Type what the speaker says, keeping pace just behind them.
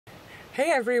Hey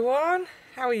everyone,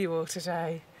 how are you all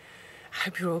today? I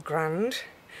hope you're all grand.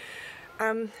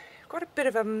 Got a bit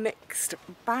of a mixed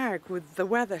bag with the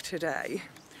weather today.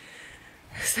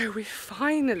 So we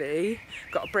finally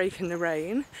got a break in the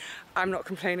rain. I'm not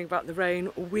complaining about the rain,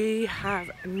 we have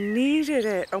needed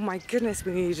it. Oh my goodness,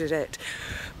 we needed it.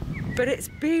 But it's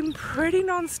been pretty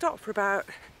non-stop for about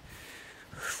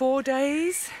 4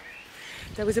 days.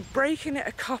 There was a break in it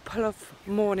a couple of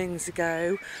mornings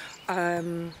ago.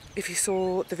 If you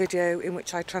saw the video in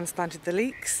which I transplanted the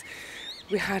leeks,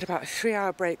 we had about a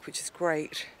 3-hour break, which is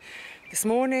great. This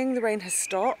morning the rain has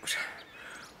stopped,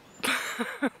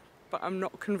 but I'm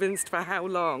not convinced for how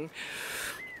long.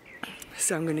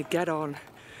 So I'm going to get on.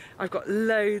 I've got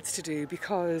loads to do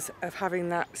because of having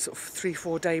that sort of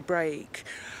 3-4 day break.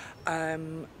 I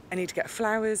need to get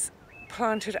flowers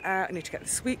planted out, I need to get the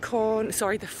sweet corn,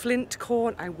 sorry, the flint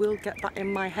corn, I will get that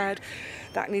in my head.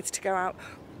 That needs to go out.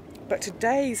 But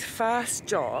today's first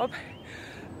job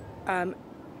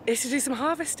is to do some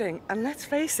harvesting, and let's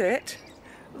face it,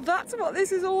 that's what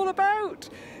this is all about.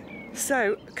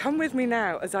 So come with me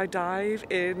now as I dive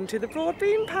into the broad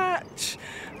bean patch.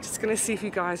 I'm just going to see if you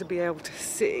guys will be able to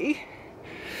see.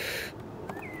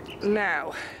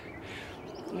 Now,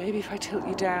 maybe if I tilt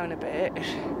you down a bit,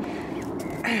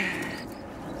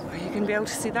 are you going to be able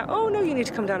to see that? Oh no, you need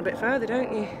to come down a bit further,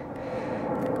 don't you?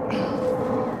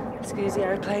 Excuse the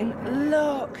aeroplane.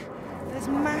 Look, there's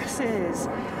masses.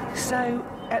 So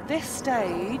at this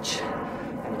stage,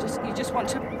 you just want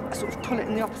to sort of pull it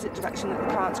in the opposite direction that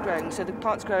the plant's growing. So the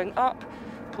plant's growing up,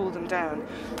 pull them down.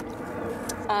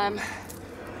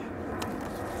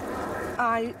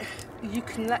 You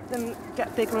can let them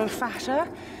get bigger and fatter,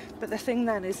 but the thing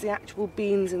then is the actual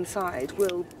beans inside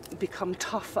will become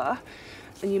tougher,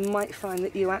 and you might find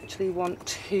that you actually want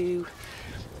to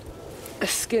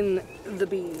skin the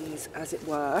beans, as it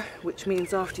were, which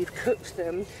means after you've cooked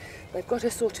them, they've got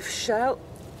a sort of shell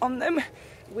on them,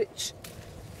 which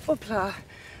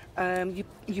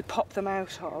you pop them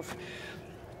out of.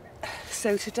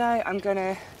 So today I'm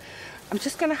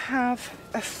just gonna have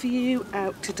a few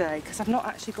out today because I've not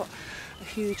actually got a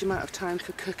huge amount of time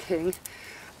for cooking,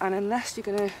 and unless you're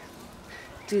gonna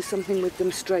do something with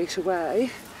them straight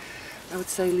away, I would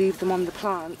say leave them on the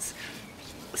plants.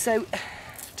 So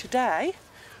today,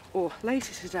 or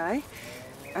later today,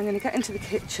 I'm going to get into the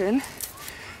kitchen,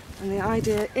 and the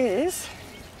idea is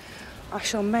I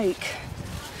shall make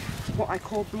what I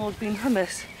call broad bean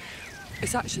hummus.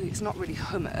 It's not really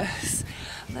hummus.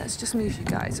 Let's just move you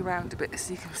guys around a bit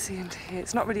so you can see into here.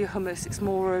 It's not really a hummus, it's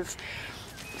more of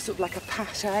sort of like a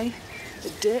pate, a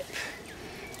dip.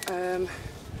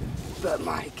 But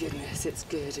my goodness, it's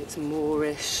good, it's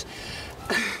Moorish.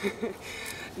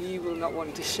 You will not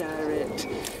want to share it.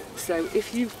 So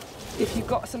if you've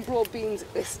got some broad beans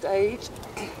at this stage,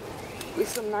 with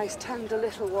some nice tender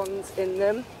little ones in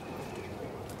them,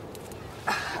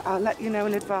 I'll let you know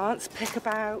in advance. Pick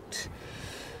about,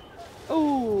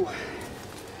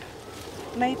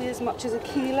 maybe as much as 1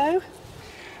 kilo.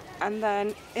 And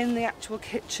then in the actual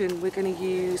kitchen, we're going to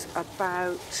use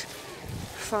about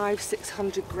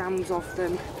 500-600 grams of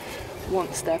them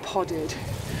once they're podded.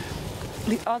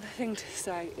 The other thing to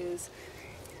say is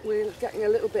we're getting a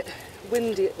little bit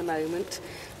windy at the moment,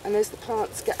 and as the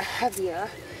plants get heavier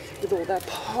with all their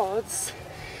pods,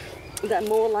 they're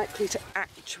more likely to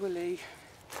actually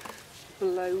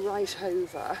blow right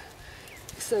over.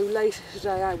 So later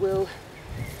today I will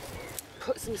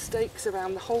put some stakes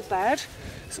around the whole bed,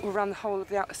 sort of around the whole of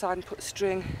the outside, and put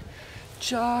string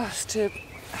just to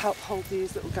help hold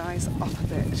these little guys up a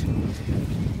bit.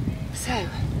 So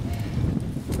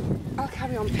I'll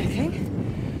carry on picking,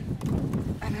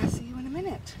 and I'll see you in a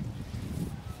minute.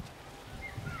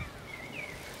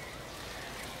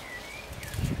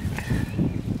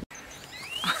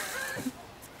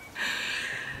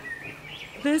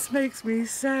 This makes me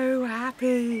so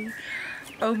happy.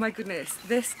 Oh my goodness,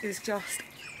 this is just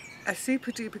a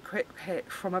super duper quick pick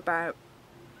from about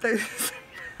those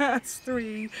first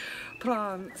 3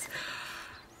 plants.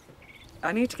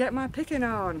 I need to get my picking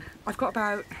on. I've got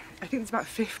about, I think there's about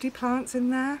 50 plants in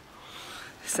there.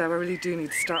 So I really do need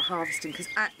to start harvesting, because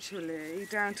actually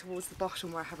down towards the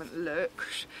bottom where I haven't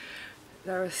looked,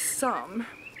 there are some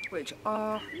which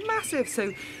are massive.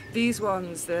 So these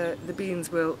ones, the beans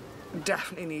will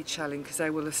definitely need shelling because they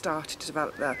will have started to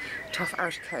develop their tough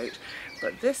outer coat.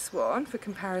 But this one, for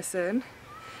comparison,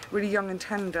 really young and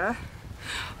tender.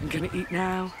 I'm going to eat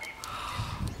now.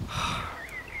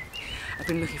 I've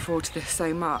been looking forward to this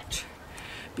so much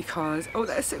because, oh,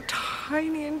 they're so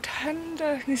tiny and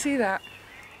tender. Can you see that?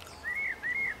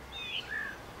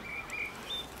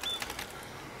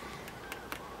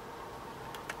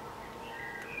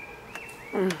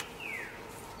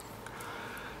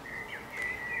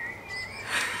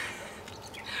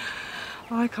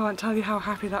 I can't tell you how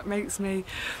happy that makes me.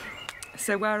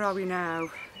 So where are we now?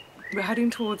 We're heading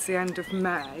towards the end of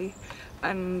May,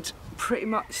 and pretty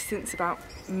much since about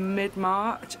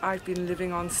mid-March I've been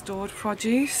living on stored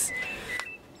produce.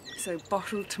 So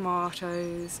bottled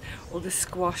tomatoes, all the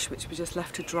squash which we just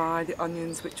left to dry, the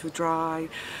onions which were dry.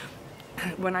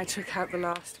 When I took out the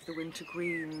last of the winter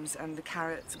greens and the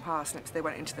carrots and parsnips, they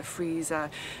went into the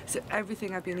freezer. So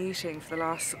everything I've been eating for the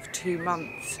last sort of 2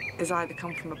 months has either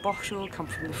come from a bottle, come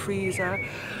from the freezer,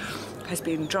 has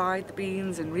been dried, the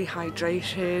beans, and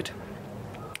rehydrated.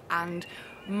 And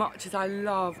much as I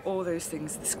love all those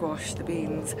things, the squash, the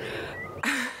beans,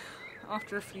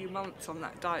 after a few months on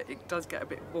that diet it does get a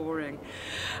bit boring,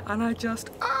 and I just,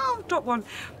 oh, drop one,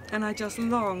 and I just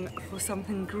long for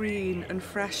something green and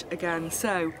fresh again.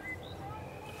 So,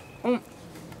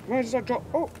 where does that drop?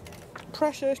 Oh,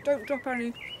 precious, don't drop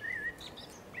any.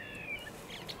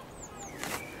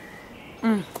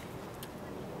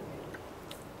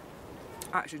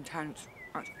 That's intense,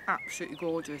 that's absolutely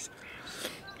gorgeous.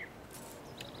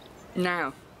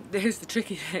 Now, here's the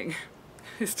tricky thing,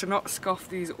 is to not scoff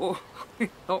these all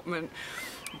allotment,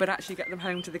 but actually get them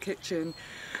home to the kitchen,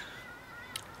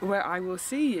 where I will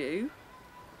see you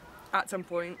at some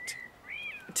point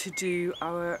to do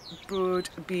our broad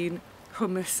bean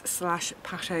hummus slash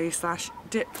pate slash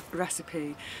dip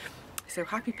recipe. So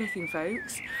happy picking,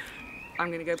 folks. I'm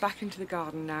going to go back into the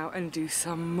garden now and do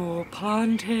some more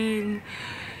planting.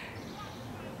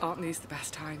 Aren't these the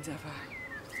best times ever?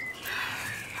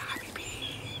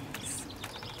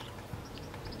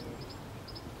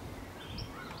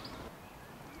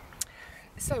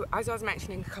 So, as I was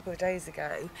mentioning a couple of days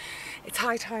ago, it's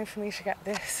high time for me to get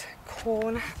this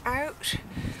corn out.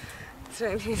 So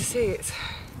if you can see, it's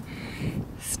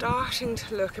starting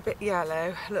to look a bit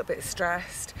yellow, a little bit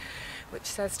stressed, which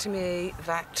says to me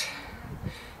that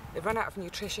they've run out of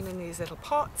nutrition in these little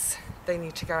pots, they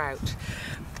need to go out.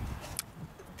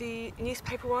 The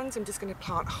newspaper ones I'm just going to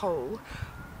plant whole,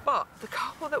 but the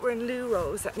couple that were in loo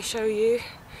rolls, let me show you.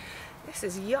 This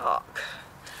is yuck.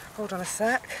 Hold on a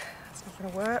sec. It's not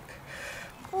going to work.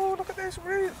 Oh, look at those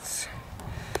roots.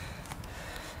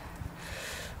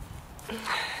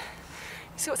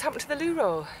 See what's happened to the loo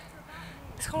roll?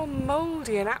 It's all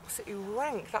mouldy and absolutely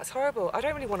rank. That's horrible. I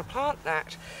don't really want to plant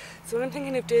that. So what I'm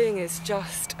thinking of doing is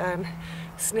just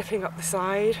snipping up the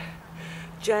side,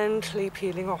 gently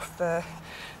peeling off the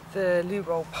loo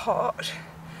roll pot,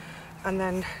 and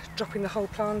then dropping the whole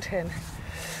plant in.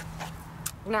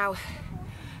 Now,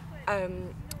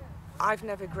 I've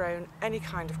never grown any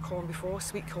kind of corn before,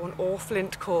 sweet corn or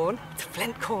flint corn. It's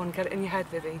flint corn, get it in your head,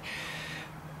 Vivi.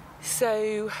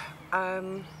 So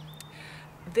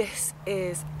this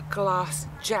is glass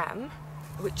gem,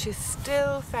 which is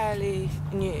still fairly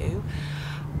new.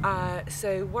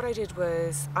 So what I did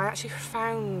was I actually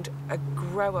found a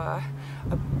grower,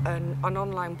 an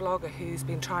online blogger who's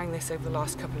been trying this over the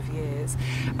last couple of years,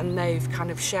 and they've kind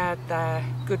of shared their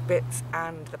good bits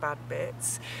and the bad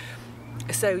bits.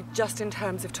 So just in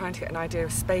terms of trying to get an idea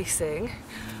of spacing,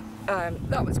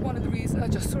 that was one of the reasons, I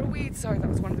just saw a weed, sorry, that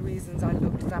was one of the reasons I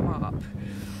looked them up.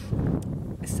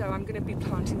 So I'm going to be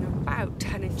planting them about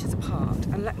 10 inches apart,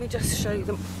 and let me just show you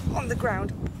them on the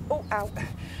ground. Oh, ow,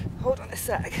 hold on a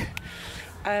sec.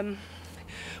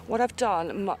 What I've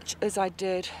done, much as I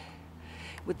did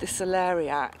with the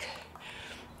celeriac,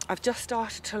 I've just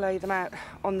started to lay them out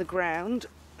on the ground.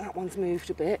 That one's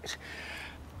moved a bit.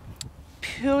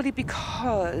 Purely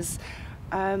because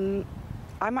I'm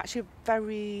actually a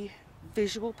very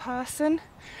visual person.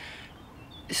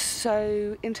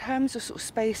 So in terms of sort of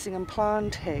spacing and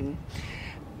planting,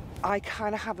 I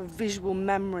kind of have a visual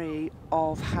memory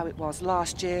of how it was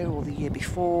last year or the year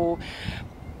before,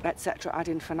 etc. ad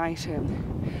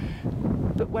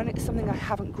infinitum. But when it's something I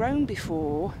haven't grown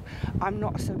before, I'm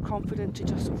not so confident to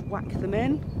just sort of whack them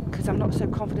in, because I'm not so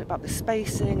confident about the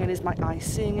spacing and is my eye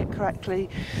seeing it correctly.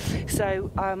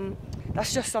 So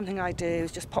that's just something I do,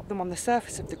 is just pop them on the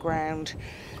surface of the ground,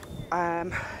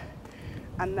 and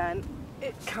then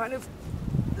it kind of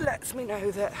lets me know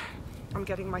that I'm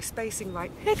getting my spacing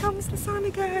right. Here comes the sun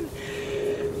again.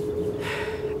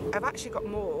 I've actually got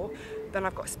more than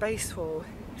I've got space for.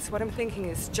 So what I'm thinking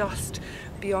is just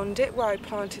beyond it, where I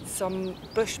planted some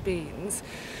bush beans,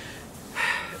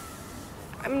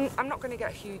 I'm not going to get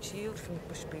a huge yield from the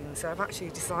bush beans, so I've actually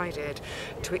decided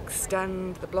to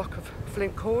extend the block of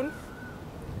flint corn,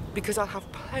 because I'll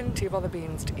have plenty of other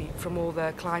beans to eat from all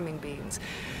the climbing beans.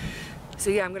 So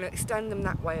yeah, I'm going to extend them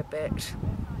that way a bit.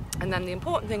 And then the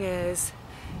important thing is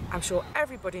I'm sure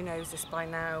everybody knows this by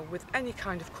now, with any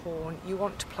kind of corn, you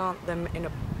want to plant them in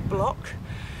a block.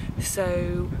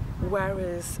 So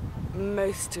whereas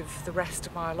most of the rest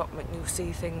of my allotment you'll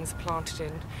see things planted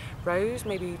in rows,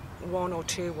 maybe 1 or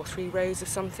 2 or 3 rows of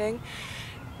something,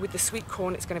 with the sweet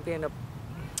corn it's going to be in a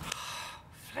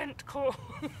flint corn.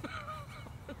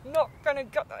 Not going to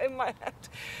get that in my head.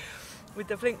 With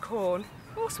the flint corn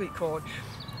or sweet corn,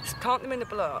 just plant them in a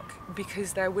block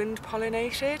because they're wind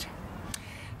pollinated.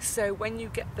 So when you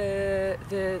get the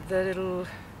little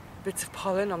bits of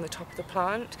pollen on the top of the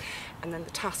plant and then the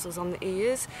tassels on the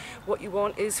ears, what you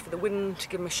want is for the wind to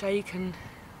give them a shake and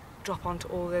drop onto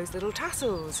all those little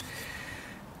tassels.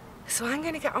 So I'm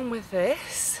going to get on with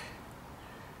this.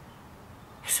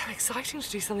 It's so exciting to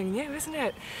do something new, isn't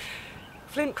it?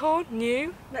 Flint corn,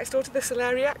 new. Next door to the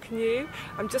celeriac, new.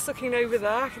 I'm just looking over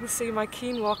there, I can see my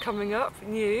quinoa coming up,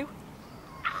 new.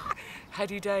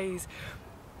 Heady days.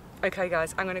 Okay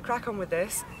guys, I'm going to crack on with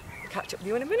this. Catch up with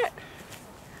you in a minute.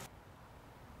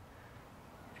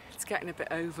 It's getting a bit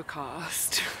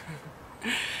overcast.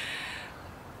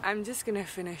 I'm just going to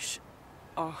finish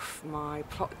off my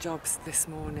plot jobs this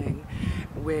morning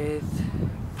with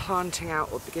planting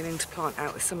out, or beginning to plant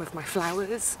out, some of my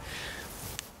flowers.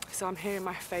 So I'm here in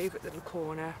my favourite little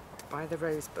corner by the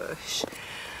rose bush,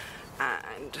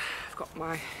 and I've got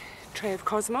my tray of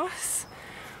cosmos.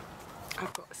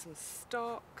 I've got some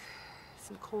stock,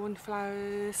 some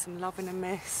cornflowers, some love in a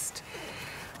mist.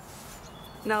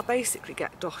 And I'll basically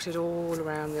get dotted all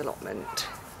around the allotment.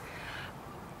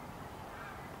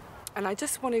 And I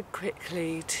just wanted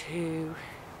quickly to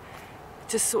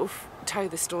just sort of tell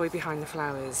the story behind the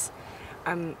flowers.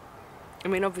 I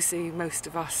mean, obviously most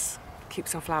of us keep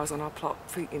some flowers on our plot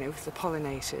for, you know, for the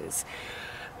pollinators.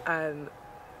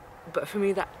 But for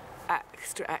me that's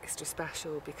extra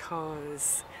special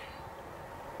because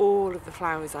all of the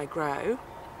flowers I grow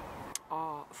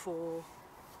are for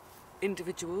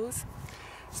individuals,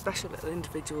 special little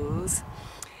individuals.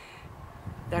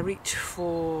 They're each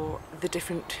for the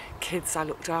different kids I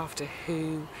looked after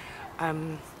who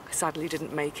sadly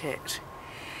didn't make it.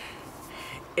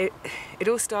 It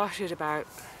all started about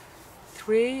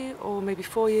 3 or maybe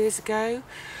 4 years ago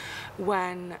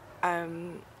when I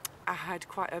had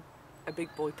quite a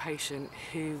big boy patient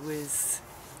who was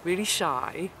really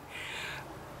shy,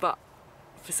 but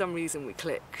for some reason we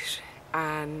clicked,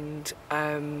 and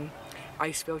I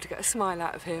used to be able to get a smile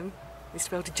out of him. I used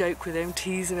to be able to joke with him,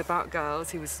 tease him about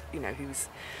girls. He was, you know, he was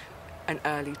an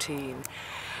early teen,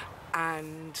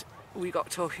 and we got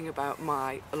talking about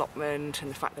my allotment and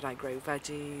the fact that I grow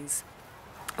veggies.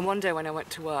 And one day when I went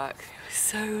to work, it was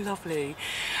so lovely.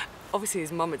 Obviously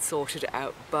his mum had sorted it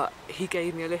out, but he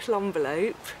gave me a little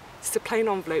envelope, just a plain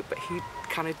envelope, but he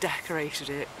kind of decorated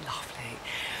it, lovely.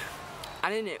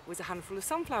 And in it was a handful of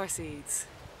sunflower seeds.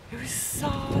 It was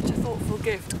such a thoughtful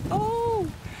gift. Oh,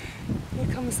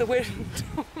 here comes the wind.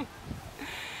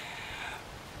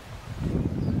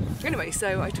 Anyway,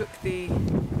 so I took the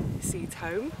seeds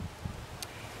home.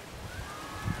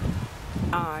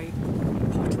 I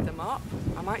potted them up.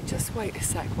 I might just wait a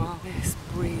sec while this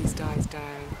breeze dies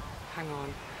down. Hang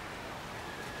on.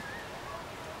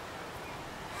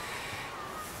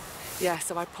 Yeah,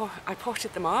 so I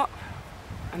potted them up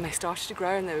and they started to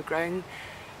grow, and they were growing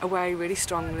away really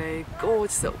strongly,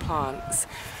 gorgeous little plants.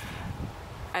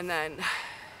 And then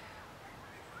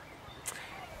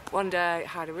one day I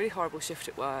had a really horrible shift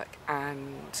at work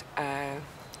and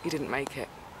he didn't make it.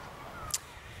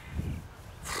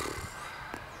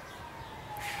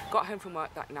 Got home from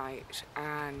work that night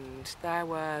and there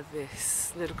were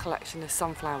this little collection of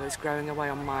sunflowers growing away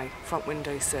on my front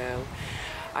windowsill.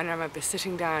 And I remember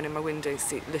sitting down in my window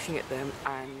seat looking at them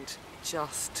and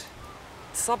just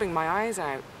sobbing my eyes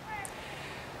out.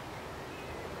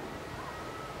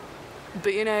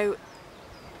 But you know,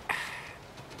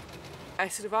 I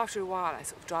sort of, after a while, I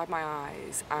sort of dried my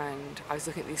eyes and I was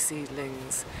looking at these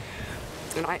seedlings,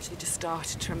 and I actually just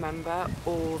started to remember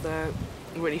all the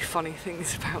really funny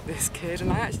things about this kid,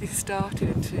 and I actually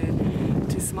started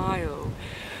to smile.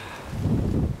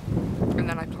 And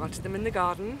then I planted them in the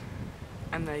garden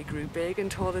and they grew big and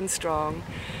tall and strong,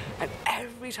 and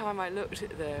every time I looked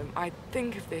at them I'd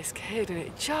think of this kid and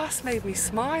it just made me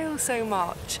smile so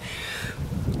much.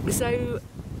 So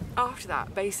after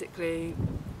that, basically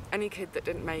any kid that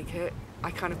didn't make it,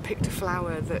 I kind of picked a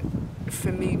flower that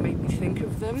for me made me think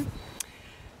of them.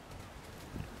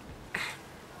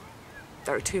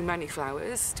 There are too many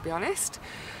flowers, to be honest,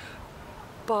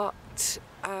 but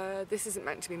this isn't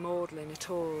meant to be maudlin at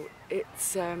all.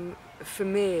 It's, for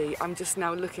me, I'm just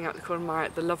now looking out the corner of my eye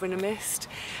at the love in a mist,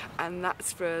 and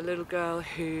that's for a little girl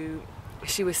who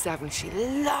She was 7. She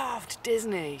loved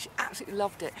Disney. She absolutely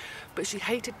loved it. But she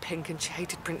hated pink and she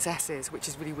hated princesses, which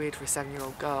is really weird for a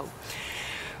 7-year-old girl.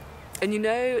 And you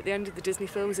know, at the end of the Disney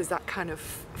films, there's that kind of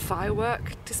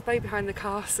firework display behind the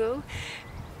castle.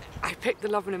 I picked the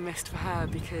Love and a Mist for her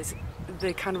because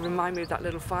they kind of remind me of that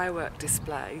little firework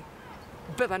display.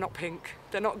 But they're not pink,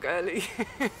 they're not girly,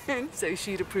 so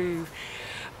she'd approve.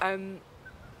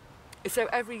 So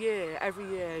every year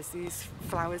as these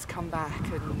flowers come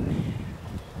back, and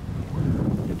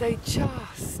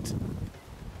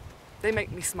they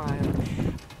make me smile.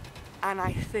 And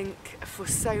I think for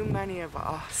so many of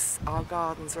us, our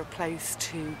gardens are a place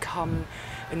to come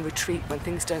and retreat when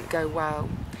things don't go well.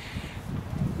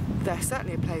 They're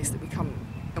certainly a place that we come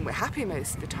and we're happy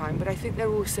most of the time, but I think they're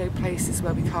also places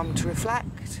where we come to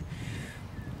reflect,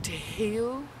 to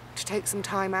heal, to take some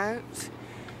time out,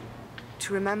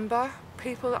 to remember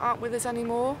people that aren't with us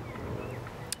anymore.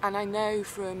 And I know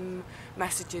from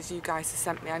messages you guys have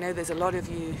sent me, I know there's a lot of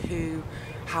you who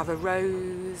have a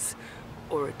rose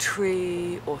or a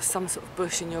tree or some sort of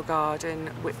bush in your garden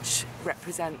which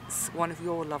represents one of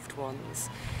your loved ones.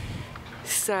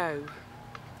 So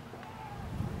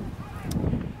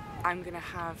I'm going to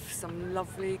have some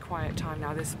lovely quiet time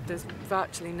now. There's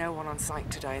virtually no one on site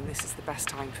today, and this is the best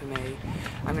time for me.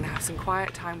 I'm going to have some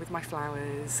quiet time with my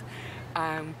flowers.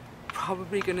 I'm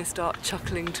probably going to start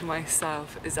chuckling to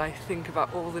myself as I think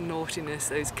about all the naughtiness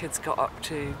those kids got up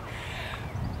to.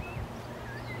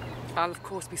 I'll of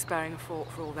course be sparing a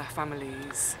thought for all their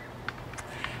families,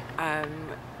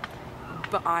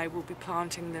 but I will be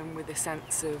planting them with a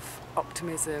sense of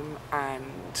optimism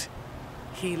and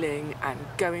healing and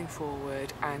going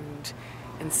forward and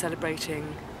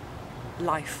celebrating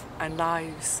life and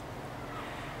lives.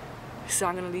 So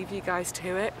I'm going to leave you guys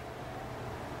to it.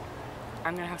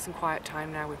 I'm going to have some quiet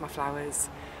time now with my flowers.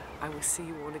 I will see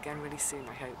you all again really soon,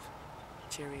 I hope.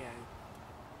 Cheerio.